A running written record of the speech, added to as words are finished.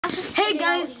Hey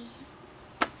guys,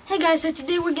 so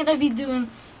today we're gonna be doing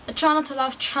a try not to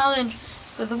laugh challenge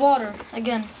with the water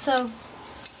again. So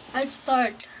let's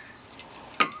start.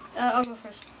 I'll go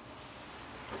first.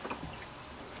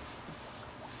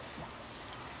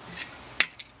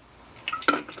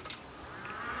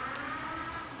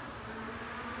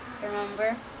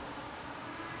 Remember?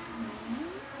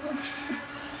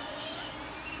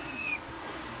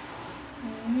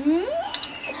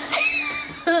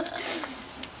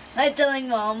 I'm telling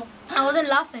Mom. I wasn't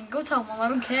laughing. Go tell Mom. I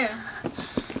don't care.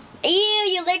 Ew,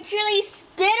 you literally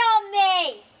spit on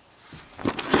me!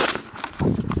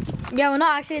 Yeah, we're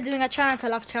not actually doing a try not to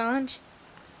laugh challenge.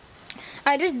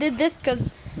 I just did this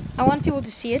because I want people to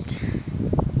see it.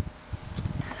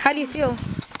 How do you feel?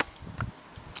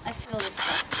 I feel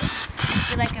disgusting. I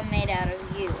feel like I'm made out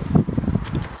of you.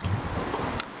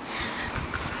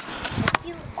 I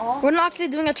feel awful. We're not actually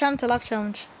doing a try not to laugh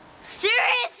challenge.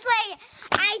 Seriously!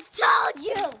 I told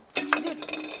you!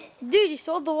 Dude, you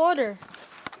sold the water.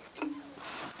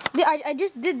 Dude, I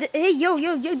just did the, hey, yo,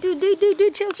 dude,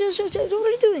 chill. What are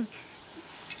you doing?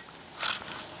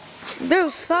 Bro,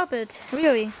 stop it.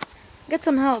 Really. Get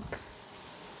some help.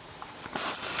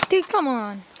 Dude, come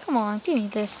on, give me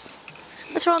this.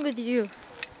 What's wrong with you?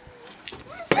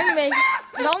 Anyway,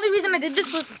 the only reason I did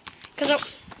this was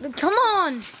because come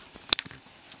on.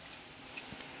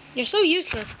 You're so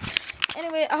useless.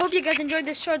 Anyway, I hope you guys enjoyed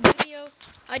this short video.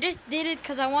 I just did it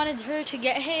because I wanted her to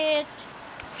get hit.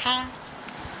 Ha.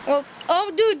 Well,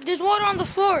 oh dude, there's water on the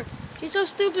floor. She's so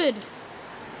stupid.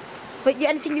 Wait,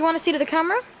 anything you want to say to the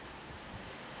camera?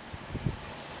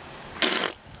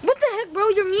 What the heck, bro?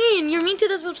 You're mean. You're mean to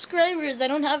the subscribers. I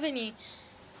don't have any.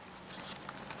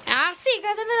 I'll see you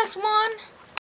guys in the next one.